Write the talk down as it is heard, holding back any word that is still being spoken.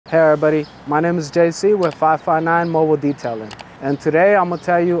Hey everybody, my name is JC with 559 Mobile Detailing. And today I'm gonna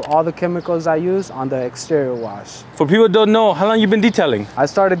tell you all the chemicals I use on the exterior wash. For people who don't know, how long you been detailing? I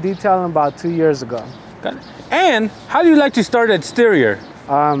started detailing about 2 years ago. Got it. And how do you like to start exterior?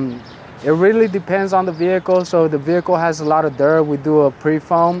 It really depends on the vehicle. So if the vehicle has a lot of dirt, we do a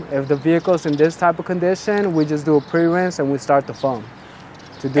pre-foam. If the vehicle's in this type of condition, we just do a pre-rinse and we start the foam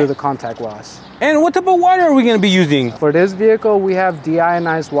to do the contact wash. And what type of water are we gonna be using? For this vehicle, we have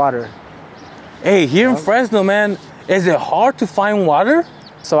deionized water. Hey, here in Fresno, man, is it hard to find water?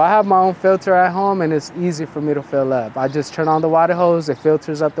 So I have my own filter at home and it's easy for me to fill up. I just turn on the water hose, it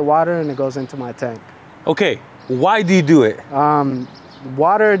filters up the water and it goes into my tank. Okay, why do you do it?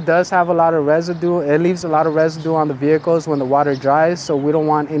 Water does have a lot of residue. It leaves a lot of residue on the vehicles when the water dries, so we don't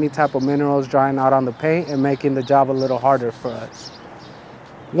want any type of minerals drying out on the paint and making the job a little harder for us.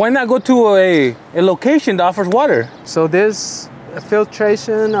 Why not go to a location that offers water? So this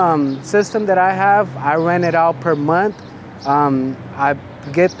filtration system that I have, I rent it out per month. I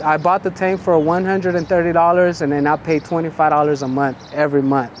bought the tank for $130 and then I pay $25 a month every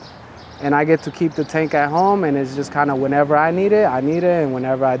month. And I get to keep the tank at home, and it's just kind of whenever I need it, and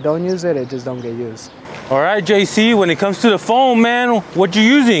whenever I don't use it, it just don't get used. All right, JC, when it comes to the foam, man, what you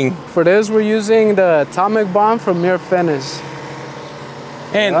using? For this, we're using the Atomic Bomb from Mirror Finish.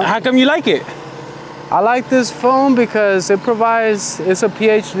 And how come you like it? I like this foam because it's a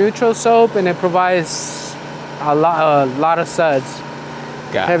pH neutral soap, and it provides a lot of suds,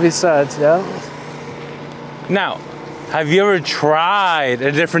 heavy suds, yeah. Now, have you ever tried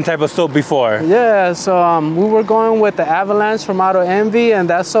a different type of soap before? Yeah, so we were going with the Avalanche from Auto Envy, and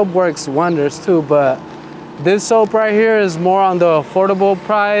that soap works wonders too, but this soap right here is more on the affordable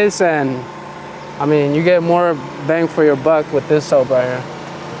price, and I mean, you get more bang for your buck with this soap right here.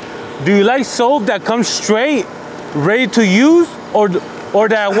 Do you like soap that comes straight, ready to use, or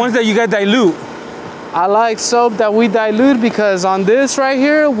that ones that you got dilute? I like soap that we dilute because on this right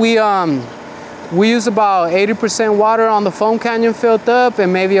here, we use about 80% water on the foam canyon filled up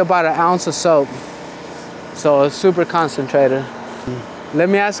and maybe about an ounce of soap. So it's super concentrated. Let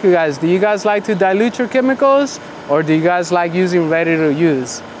me ask you guys, do you guys like to dilute your chemicals or do you guys like using ready to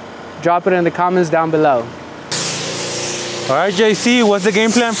use? Drop it in the comments down below. All right, JC, what's the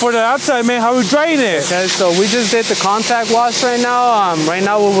game plan for the outside, man? How are we drying it? Okay, so we just did the contact wash right now. Right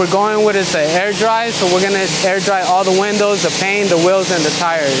now what we're going with is the air dry. So we're gonna air dry all the windows, the paint, the wheels, and the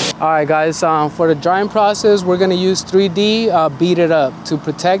tires. All right, guys, for the drying process, we're gonna use 3D Beat It Up to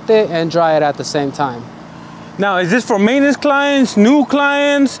protect it and dry it at the same time. Now, is this for maintenance clients, new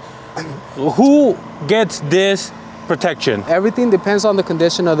clients? Who gets this protection? Everything depends on the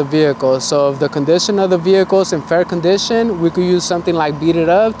condition of the vehicle. So if the condition of the vehicle is in fair condition, we could use something like Beat It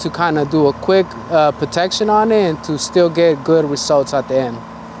Up to kind of do a quick protection on it and to still get good results at the end.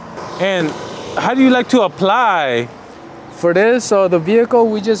 And how do you like to apply? For this, so the vehicle,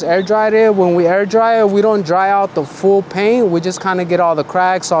 we just air dried it. When we air dry it, we don't dry out the full paint. We just kind of get all the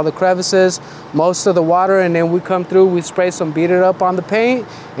cracks, all the crevices, most of the water, and then we come through, we spray some Beat It Up on the paint,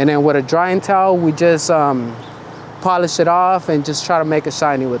 and then with a drying towel, we just polish it off and just try to make it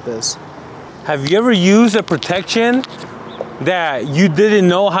shiny with this. Have you ever used a protection that you didn't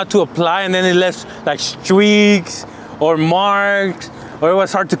know how to apply and then it left like streaks or marks or it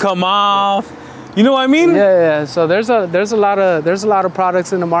was hard to come off? You know what I mean? Yeah. So there's a lot of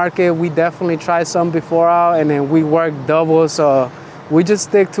products in the market. We definitely try some before out and then we work double. So we just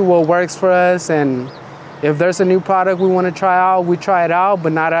stick to what works for us, and if there's a new product we want to try out, we try it out,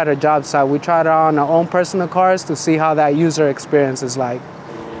 but not at a job site. We try it out on our own personal cars to see how that user experience is like.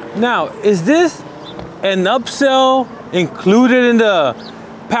 Now, is this an upsell included in the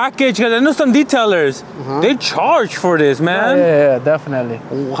package? Because I know some detailers, they charge for this, man. Yeah, definitely.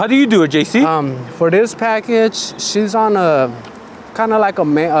 How do you do it, JC? For this package, she's on a kind of like a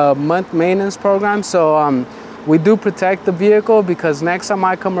month maintenance program. So we do protect the vehicle because next time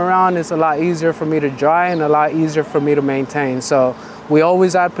I come around, it's a lot easier for me to dry and a lot easier for me to maintain. So we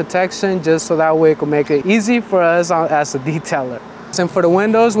always add protection just so that way it can make it easy for us as a detailer. And for the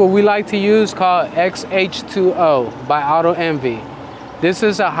windows, what we like to use called XH2O by Auto Envy. This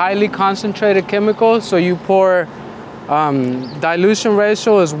is a highly concentrated chemical, so you pour, dilution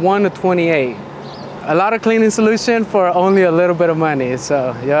ratio is 1 to 28. A lot of cleaning solution for only a little bit of money,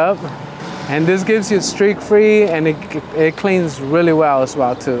 so yep. And this gives you streak-free and it cleans really well as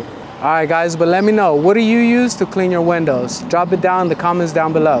well too. All right guys, but let me know, what do you use to clean your windows? Drop it down in the comments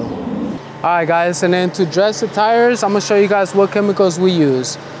down below. All right guys, and then to dress the tires, I'm gonna show you guys what chemicals we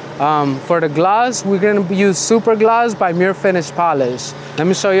use. For the gloss, we're gonna use Super Gloss by Mirror Finish Polish. Let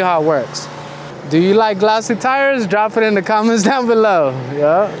me show you how it works. Do you like glossy tires? Drop it in the comments down below.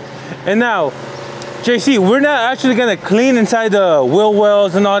 Yeah. And now, JC, we're not actually gonna clean inside the wheel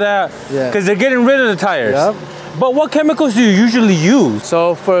wells and all that, because they're getting rid of the tires. Yep. But what chemicals do you usually use?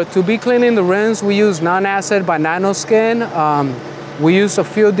 So to be cleaning the rims, we use Non-Acid by Nanoskin. We use a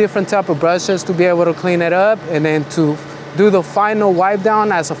few different type of brushes to be able to clean it up, and then to do the final wipe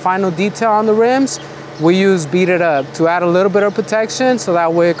down as a final detail on the rims, we use Beat It Up to add a little bit of protection, so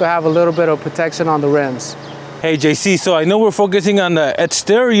that way it could have a little bit of protection on the rims. Hey JC, so I know we're focusing on the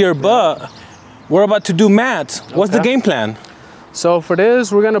exterior, but we're about to do mats. What's the game plan? So for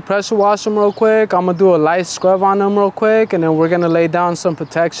this, we're gonna pressure wash them real quick. I'm gonna do a light scrub on them real quick, and then we're gonna lay down some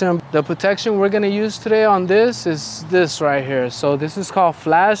protection. The protection we're gonna use today on this is this right here. So this is called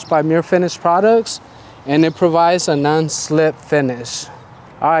Flash by Mere Finish Products, and it provides a non-slip finish.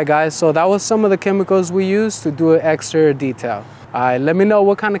 All right guys, so that was some of the chemicals we use to do an exterior detail. All right, let me know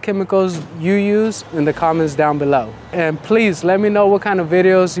what kind of chemicals you use in the comments down below. And please let me know what kind of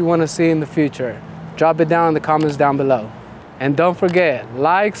videos you wanna see in the future. Drop it down in the comments down below. And don't forget,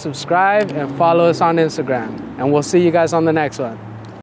 like, subscribe, and follow us on Instagram. And we'll see you guys on the next one.